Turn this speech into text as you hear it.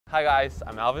Hi guys,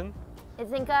 I'm Alvin.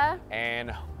 It's Inga.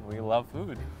 And we love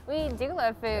food. We do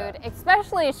love food,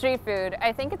 especially street food.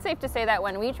 I think it's safe to say that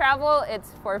when we travel,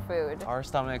 it's for food. Our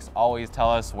stomachs always tell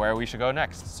us where we should go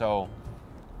next. So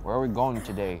where are we going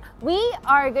today? We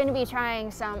are going to be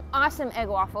trying some awesome egg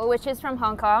waffle, which is from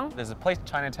Hong Kong. There's a place in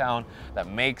Chinatown that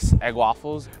makes egg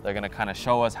waffles. They're gonna kind of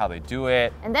show us how they do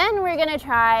it. And then we're gonna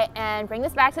try and bring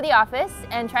this back to the office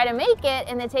and try to make it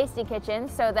in the Tasty Kitchen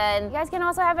so then you guys can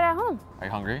also have it at home. Are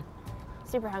you hungry?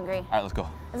 Super hungry. All right, let's go.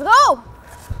 Let's go!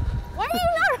 Why are you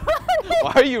not running?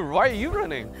 Why are you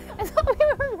running? I thought we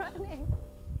were running.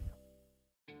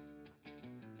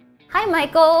 Hi,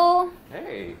 Michael.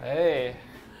 Hey. Hey.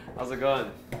 How's it going?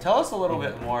 Tell us a little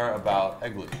bit more about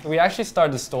Eggloo. We actually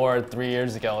started the store 3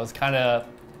 years ago. It's kind of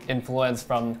influenced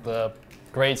from the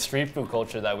great street food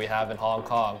culture that we have in Hong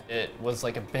Kong. It was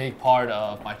like a big part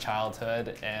of my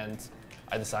childhood, and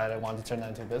I decided I wanted to turn that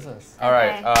into a business. All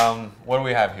right, what do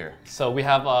we have here? So we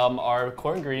have our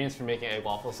core ingredients for making egg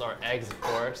waffles are eggs, of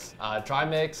course, dry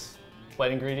mix, wet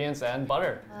ingredients, and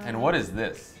butter. And what is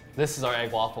this? This is our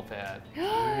egg waffle pan.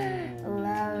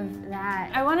 Love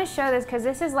that. I want to show this because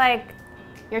this is like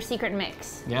your secret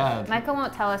mix. Yeah. Michael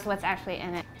won't tell us what's actually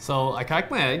in it. So I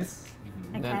crack my eggs,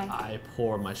 and then Okay. I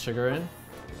pour my sugar in,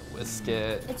 whisk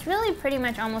it. It's really pretty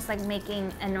much almost like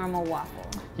making a normal waffle.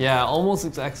 Yeah, almost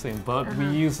exact same, but we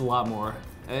use a lot more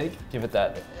egg. Give it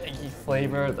that eggy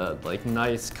flavor, that like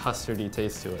nice custardy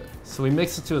taste to it. So we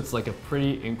mix it to it's like a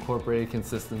pretty incorporated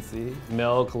consistency.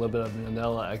 Milk, a little bit of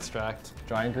vanilla extract,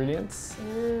 dry ingredients.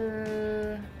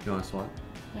 Ooh. You want to swap?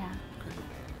 Yeah.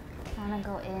 I want to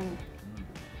go in.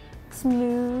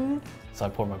 Smooth. So I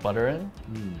pour my butter in.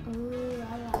 Ooh,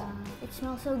 la la. It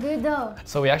smells so good though.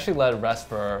 So we actually let it rest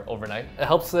for overnight. It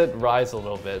helps it rise a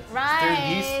little bit.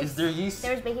 Right. Is there yeast?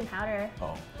 There's baking powder.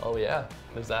 Oh. Oh yeah,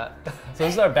 there's that. So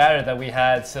this is our batter that we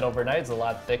had sit overnight. It's a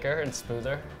lot thicker and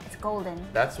smoother. It's golden.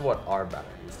 That's what our batter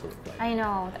used to look like. I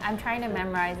know. I'm trying to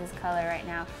memorize this color right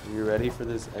now. Are you ready for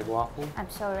this egg waffle? I'm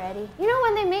so ready. You know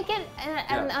when they make it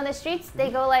on the streets,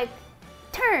 they go like,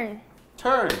 turn.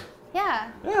 Turn. Yeah.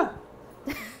 Yeah.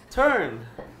 Turn.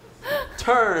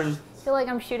 Turn. I feel like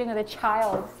I'm shooting with a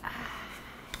child.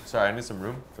 Sorry, I need some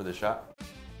room for the shot.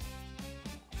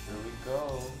 Here we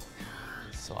go.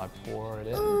 So I pour it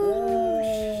in.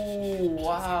 Ooh,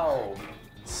 wow.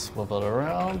 Swivel it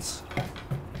around.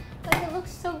 Like it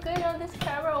looks so good on this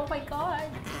camera. Oh my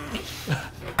god.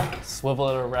 Swivel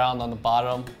it around on the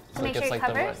bottom. To make sure it like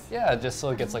the right, covers? yeah, just so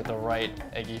it gets like the right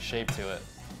eggy shape to it.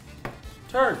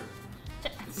 Turn.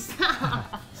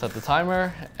 Stop. Set the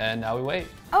timer, and now we wait.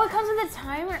 Oh, it comes with a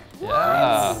timer.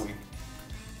 Yeah. What?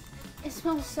 It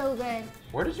smells so good.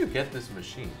 Where did you get this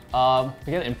machine?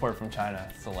 We get an import from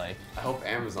China, so like. I hope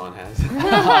Amazon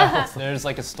has. There's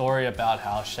like a story about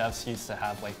how chefs used to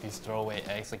have like these throwaway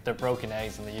eggs, like they're broken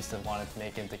eggs, and they used to want it to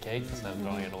make into cakes instead of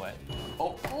throwing it away.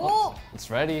 Oh, Ooh. It's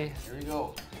ready. here we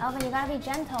go. Alvin, you gotta be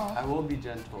gentle. I will be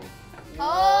gentle. Oh!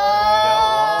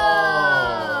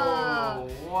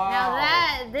 Wow.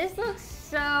 Now this looks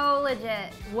so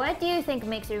legit. What do you think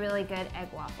makes a really good egg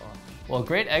waffle? Well,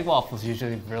 great egg waffles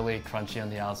usually really crunchy on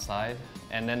the outside,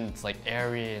 and then it's like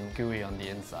airy and gooey on the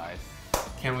inside.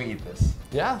 Can we eat this?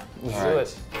 Yeah, let's All do right.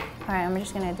 it. All right, I'm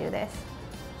just gonna do this.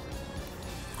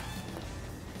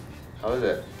 How is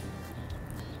it?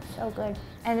 So good.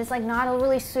 And it's like not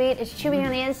overly sweet. It's chewy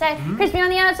on the inside, crispy on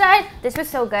the outside. This was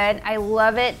so good. I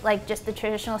love it, like just the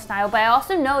traditional style, but I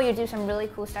also know you do some really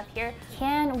cool stuff here.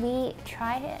 Can we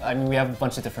try it? I mean, we have a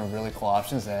bunch of different really cool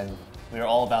options, and we're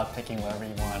all about picking whatever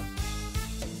you want.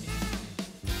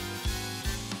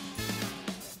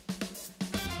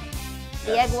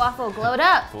 The egg waffle glowed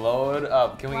up. Blow it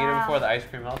up. Can we eat it Wow. before the ice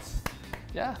cream melts?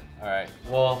 Yeah. All right.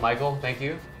 Well, Michael, thank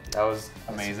you. That was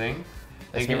amazing.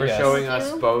 Thank you for Yes. showing Thank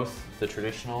us you. both the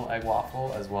traditional egg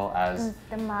waffle as well as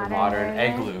The the modern modern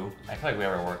version. Eggloo. I feel like we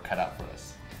have our work cut out for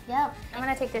us. Yep. I'm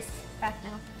gonna take this back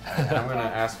now. And I'm gonna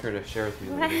ask her to share with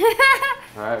me later.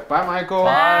 All right. Bye, Michael.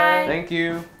 Bye. Thank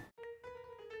you.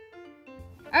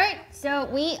 All right, so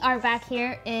we are back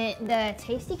here in the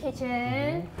Tasty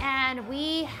Kitchen, and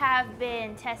we have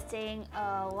been testing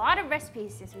a lot of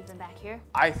recipes since we've been back here.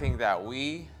 I think that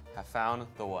we have found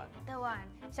the one. The one.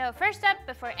 So first up,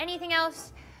 before anything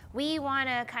else, we want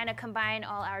to kind of combine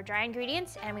all our dry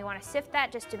ingredients, and we want to sift that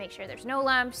just to make sure there's no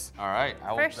lumps. All right.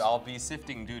 First- I'll be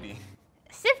sifting duty.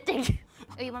 Sifting.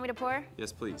 Oh, you want me to pour?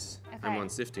 Yes, please. Okay. I'm on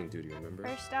sifting duty, remember?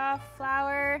 First off,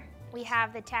 flour. We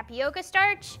have the tapioca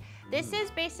starch. This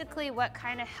is basically what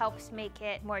kind of helps make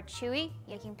it more chewy.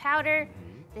 Baking powder.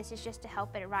 This is just to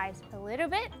help it rise a little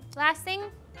bit. Last thing,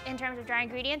 in terms of dry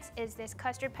ingredients, is this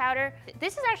custard powder.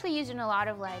 This is actually used in a lot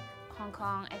of like Hong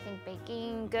Kong, I think,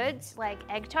 baking goods like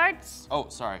egg tarts. Oh,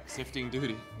 sorry, sifting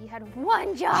duty. You had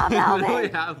one job, I Alvin. really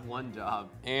have one job.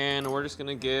 And we're just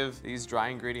gonna give these dry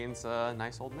ingredients a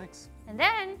nice old mix. And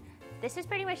then, this is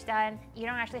pretty much done. You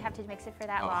don't actually have to mix it for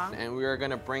that long. And we are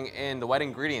gonna bring in the wet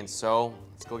ingredients, so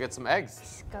let's go get some eggs.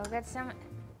 Let's go get some.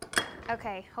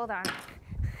 Okay, hold on.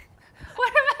 Where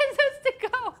am I supposed to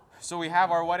go? So we have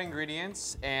our wet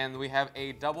ingredients, and we have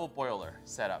a double boiler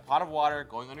set up. Pot of water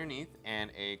going underneath,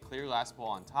 and a clear glass bowl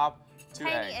on top. 2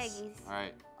 Tiny eggs. eggies. All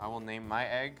right, I will name my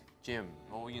egg Jim.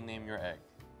 What will you name your egg?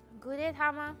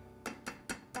 Gudetama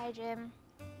by Jim.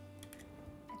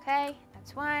 Okay,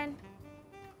 that's one.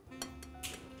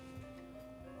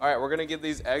 All right, we're gonna give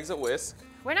these eggs a whisk.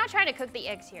 We're not trying to cook the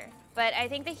eggs here, but I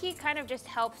think the heat kind of just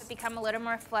helps become a little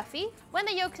more fluffy when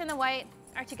the yolks and the white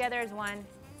are together as one.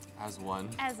 As one.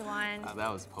 As one.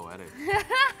 That was poetic.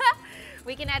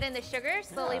 We can add in the sugar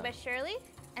slowly but surely,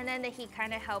 and then the heat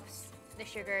kind of helps the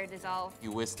sugar dissolve.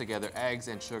 You whisk together eggs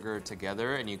and sugar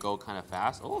together, and you go kind of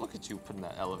fast. Oh, look at you putting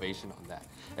that elevation on that.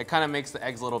 It kind of makes the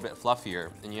eggs a little bit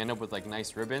fluffier, and you end up with like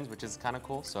nice ribbons, which is kind of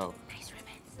cool. So. Nice ribbons.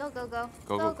 Go, go, go.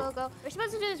 Go, Go, go. We're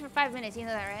supposed to do this for 5 minutes. You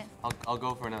know that, right? I'll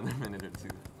go for another minute or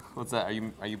two. What's that?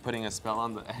 Are you putting a spell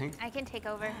on the egg? I can take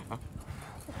over.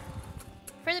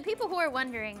 For the people who are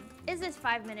wondering, is this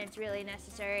 5 minutes really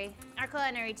necessary? Our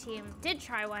culinary team did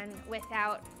try one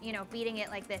without, beating it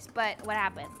like this, but what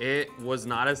happened? It was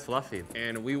not as fluffy.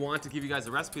 And we want to give you guys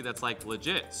a recipe that's like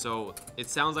legit. So it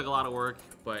sounds like a lot of work,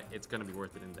 but it's gonna be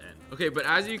worth it in the end. Okay, but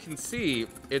as you can see,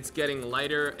 it's getting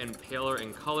lighter and paler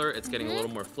in color. It's getting a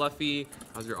little more fluffy.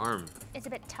 How's your arm? It's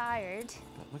a bit tired.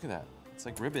 Look at that, it's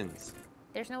like ribbons.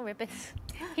 There's no ribbons.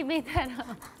 He made that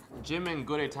up. Jim and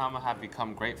Gudetama have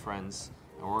become great friends,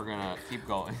 and we're gonna keep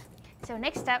going. So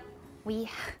next up, this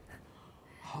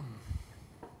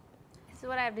is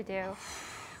what I have to do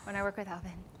when I work with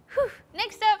Alvin. Whew.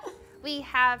 Next up, we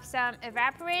have some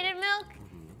evaporated milk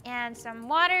and some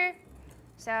water.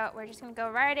 So we're just gonna go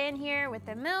right in here with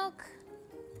the milk.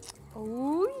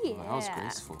 Oh yeah. That was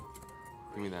graceful.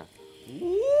 Give me that.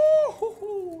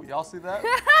 Y'all see that?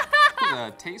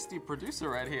 A tasty producer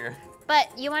right here.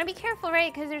 But you wanna be careful,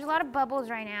 right? Because there's a lot of bubbles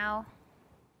right now.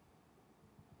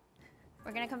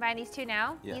 We're gonna combine these two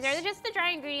now. Yes. These are just the dry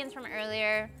ingredients from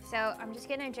earlier. So I'm just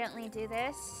gonna gently do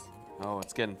this. Oh,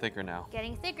 it's getting thicker now.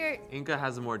 Getting thicker. Inga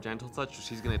has a more gentle touch, so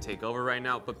she's gonna take over right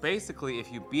now. But basically,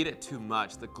 if you beat it too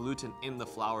much, the gluten in the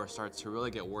flour starts to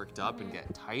really get worked up and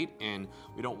get tight, and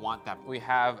we don't want that. We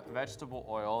have vegetable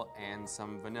oil and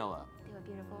some vanilla. They look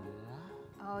beautiful.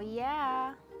 Oh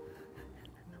yeah.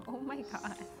 Oh my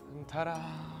God. Ta-da.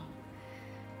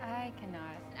 I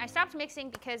cannot. I stopped mixing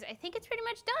because I think it's pretty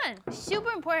much done. Super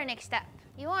important next step.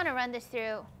 You want to run this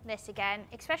through this again,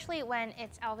 especially when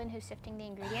it's Alvin who's sifting the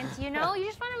ingredients. You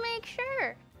just want to make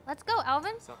sure. Let's go,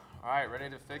 Alvin. So, all right, ready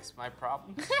to fix my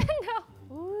problems?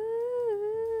 No.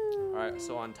 Ooh. All right,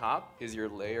 so on top is your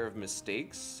layer of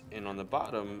mistakes, and on the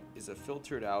bottom is a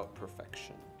filtered out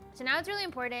perfection. So now it's really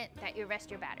important that you rest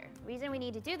your batter. The reason we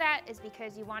need to do that is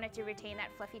because you want it to retain that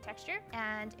fluffy texture.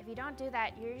 And if you don't do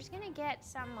that, you're just gonna get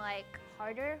some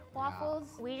harder waffles.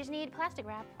 Yeah. We just need plastic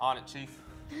wrap. On it, Chief.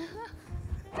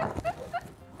 Want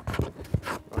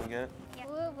to get it? Yeah.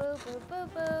 Boo, boo, boo, boo,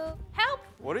 boo. Help!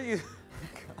 What are you?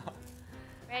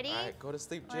 Ready? All right, go to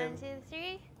sleep, Jim. 1, 2,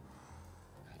 3.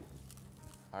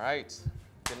 All right,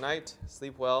 good night,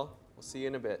 sleep well. We'll see you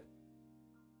in a bit.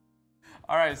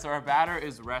 All right, so our batter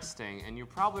is resting, and you're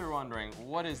probably wondering,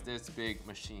 what is this big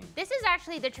machine? This is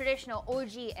actually the traditional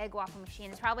OG egg waffle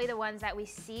machine. It's probably the ones that we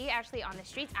see actually on the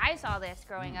streets. I saw this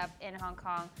growing up in Hong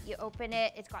Kong. You open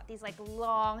it, it's got these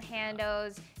long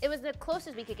handles. It was the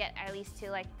closest we could get at least to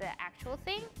the actual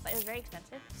thing, but it was very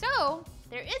expensive. So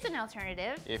there is an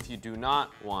alternative. If you do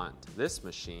not want this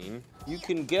machine, you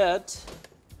can get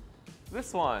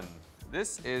this one.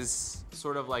 This is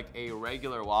sort of like a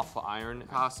regular waffle iron. It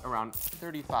costs around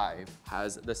 $35.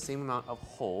 Has the same amount of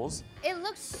holes. It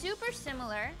looks super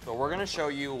similar. So we're gonna show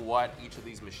you what each of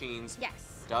these machines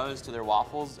Yes. does to their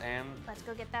waffles, and Let's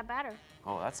go get that batter.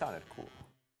 oh, that sounded cool.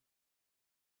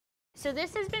 So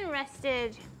this has been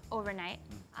rested overnight.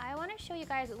 I want to show you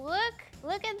guys,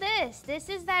 look at this. This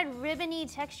is that ribbony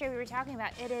texture we were talking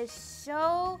about. It is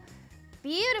so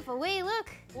beautiful. Wait, look.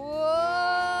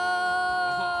 Whoa.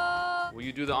 Will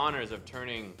you do the honors of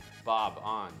turning Bob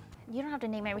on? You don't have to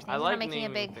name everything. I You're like not making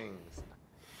naming it big. things.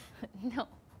 No.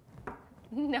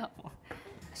 No.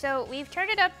 So we've turned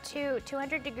it up to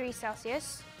 200 degrees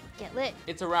Celsius. get lit.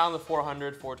 It's around the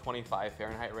 400, 425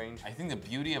 Fahrenheit range. I think the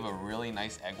beauty of a really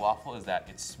nice egg waffle is that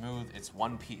it's smooth, it's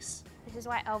one piece. This is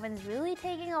why Alvin's really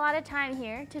taking a lot of time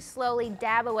here to slowly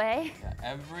dab away. Yeah,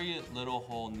 every little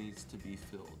hole needs to be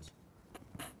filled.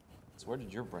 So where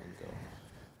did your brain go?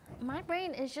 My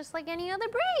brain is just like any other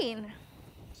brain.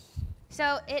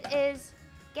 So it is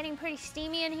getting pretty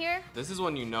steamy in here. This is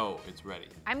when you know it's ready.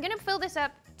 I'm gonna fill this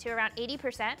up to around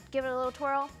 80%, give it a little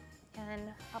twirl, and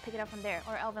I'll pick it up from there,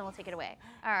 or Alvin will take it away.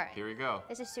 All right. Here we go.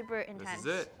 This is super intense.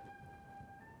 This is it.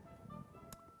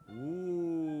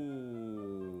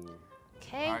 Ooh.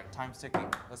 Okay. All right, time's ticking.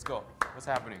 Let's go. What's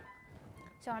happening?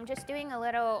 So I'm just doing a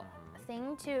little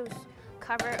thing to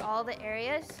cover all the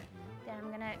areas. Then I'm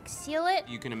gonna seal it.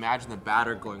 You can imagine the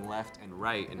batter going left and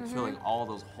right and filling all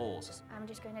those holes. I'm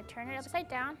just gonna turn it upside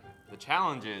down. The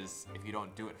challenge is, if you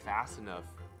don't do it fast enough,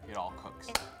 it all cooks.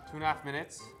 2.5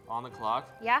 minutes on the clock.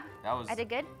 Yeah, That was. I did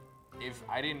good. If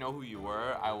I didn't know who you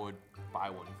were, I would buy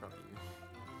one from you.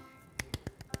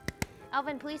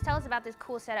 Alvin, please tell us about this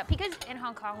cool setup. Because in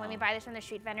Hong Kong, when we buy this from the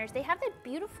street vendors, they have that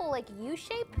beautiful like U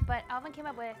shape, but Alvin came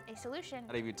up with a solution.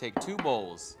 If you take 2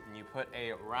 bowls and you put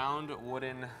a round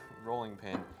wooden rolling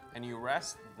pin and you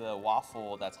rest the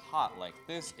waffle that's hot like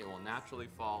this, it will naturally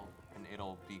fall and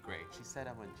it'll be great. She said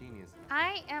I'm a genius.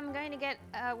 I am going to get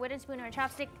a wooden spoon or a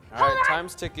chopstick. All right,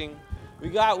 time's ticking. We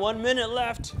got 1 minute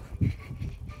left.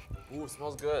 Ooh, it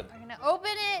smells good. We're gonna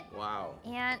open it. Wow.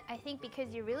 And I think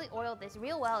because you really oiled this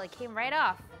real well, it came right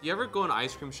off. You ever go in an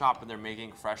ice cream shop and they're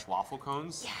making fresh waffle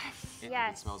cones? Yes, It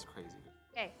yes. smells crazy.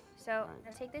 Okay, so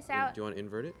I'll take this out, Do you want to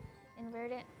invert it?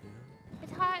 invert it.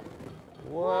 It's hot.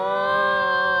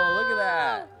 Whoa, look at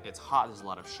that. It's hot, there's a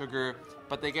lot of sugar,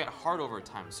 but they get hard over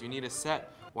time, so you need to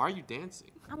set. Why are you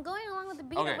dancing? I'm going along with the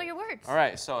beat of your words. All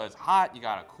right, so it's hot, you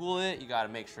gotta cool it, you gotta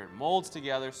make sure it molds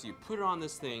together, so you put it on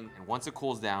this thing, and once it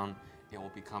cools down, it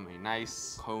will become a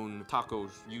nice cone taco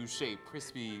U-shaped,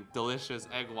 crispy, delicious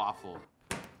egg waffle.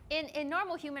 In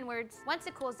normal human words, once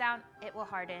it cools down, it will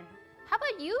harden. How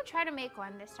about you try to make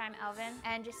one this time, Alvin,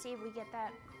 and just see if we get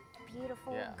that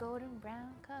beautiful golden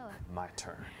brown color. My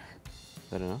turn. Is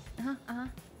that enough?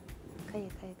可以.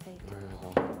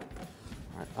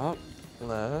 All right, up,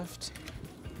 left,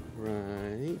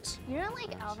 right. You know,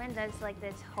 like Alvin does like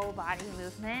this whole body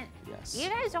movement? Yes. You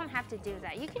guys don't have to do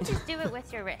that. You can just do it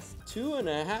with your wrist.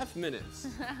 2.5 minutes.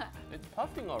 It's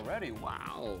puffing already,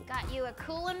 wow. Got you a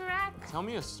cooling rack. Tell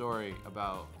me a story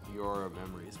about your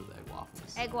memories with egg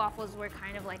waffles. Egg waffles were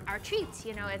kind of like our treats,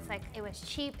 you know, it's like, it was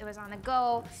cheap, it was on the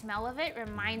go. The smell of it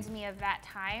reminds me of that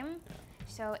time.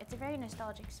 So it's a very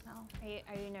nostalgic smell.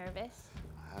 Are you nervous?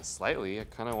 Slightly, I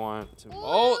kind of want to. Ooh,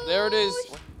 Oh, there it is.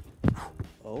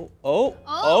 Oh,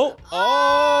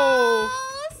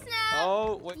 snap.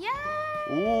 Oh, wait.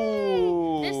 Yeah.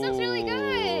 Ooh. This looks really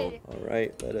good. All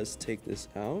right, let us take this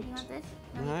out. You want this?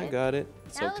 No, I got it.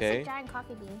 It's that okay. looks like giant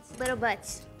coffee beans. Little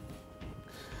butts.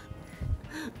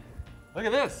 Look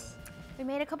at this. We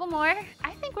made a couple more.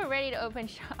 I think we're ready to open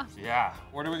shop. Yeah.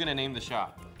 What are we gonna name the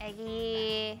shop?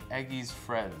 Eggy. Eggy's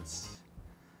Friends.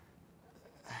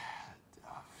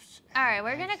 All right,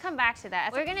 we're gonna come back to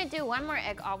that. We're gonna do one more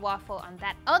egg waffle on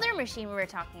that other machine we were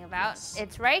talking about. Yes.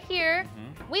 It's right here.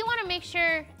 We wanna make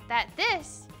sure that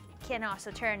this can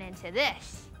also turn into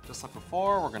this. Just like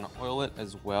before, we're gonna oil it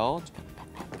as well.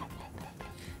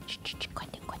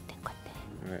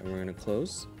 All right, we're gonna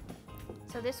close.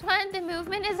 So this one, the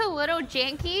movement is a little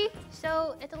janky,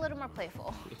 so it's a little more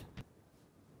playful.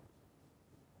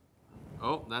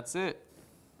 Oh, that's it.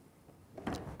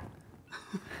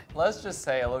 Let's just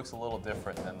say it looks a little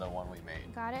different than the one we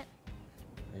made. Got it?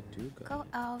 I do got Go, it.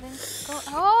 Alvin. Go.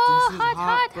 Oh, This is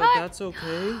hot. but that's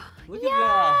okay. Look at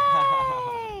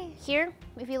that. Yay! Here,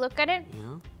 if you look at it,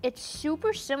 Yeah. it's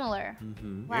super similar.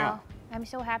 Wow, Yeah. I'm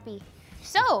so happy.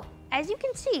 So, as you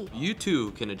can see, You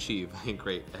too can achieve a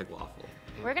great egg waffle.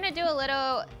 we're gonna do a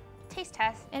little taste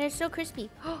test, and it's so crispy.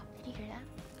 Oh, did you hear that?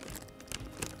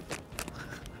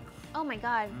 Oh my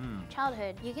God,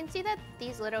 childhood. You can see that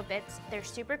these little bits, they're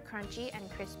super crunchy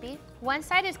and crispy. One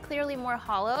side is clearly more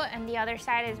hollow and the other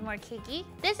side is more cakey.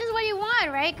 This is what you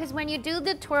want, right? Because when you do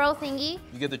the twirl thingy,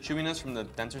 You get the chewiness from the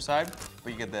denser side,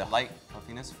 but you get the light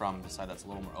puffiness from the side that's a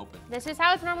little more open. this is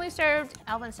how it's normally served.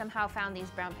 Alvin somehow found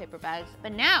these brown paper bags.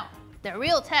 But now, the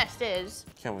real test is,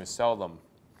 Can we sell them?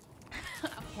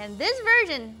 can this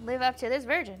version live up to this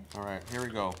version? All right, here we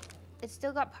go. It's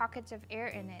still got pockets of air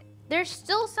in it. There's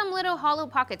still some little hollow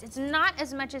pockets. It's not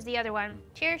as much as the other one.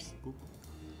 Cheers.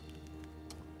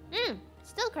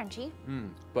 Still crunchy.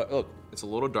 But look, it's a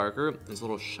little darker, it's a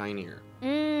little shinier.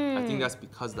 I think that's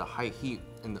because the high heat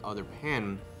in the other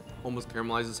pan almost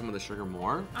caramelizes some of the sugar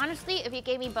more. Honestly, if you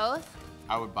gave me both,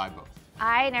 I would buy both.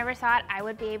 I never thought I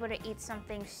would be able to eat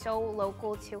something so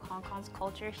local to Hong Kong's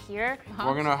culture here.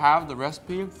 We're gonna have the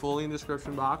recipe fully in the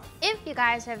description box. If you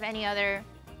guys have any other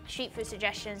street food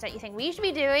suggestions that you think we should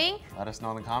be doing, let us know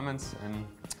in the comments, and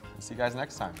we'll see you guys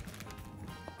next time.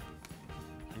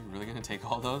 Are you really gonna take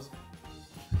all those?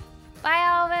 Bye,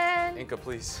 Alvin. Inga,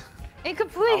 please. Inga,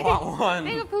 please. I want one.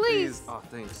 Inga, please. Oh,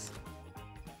 thanks.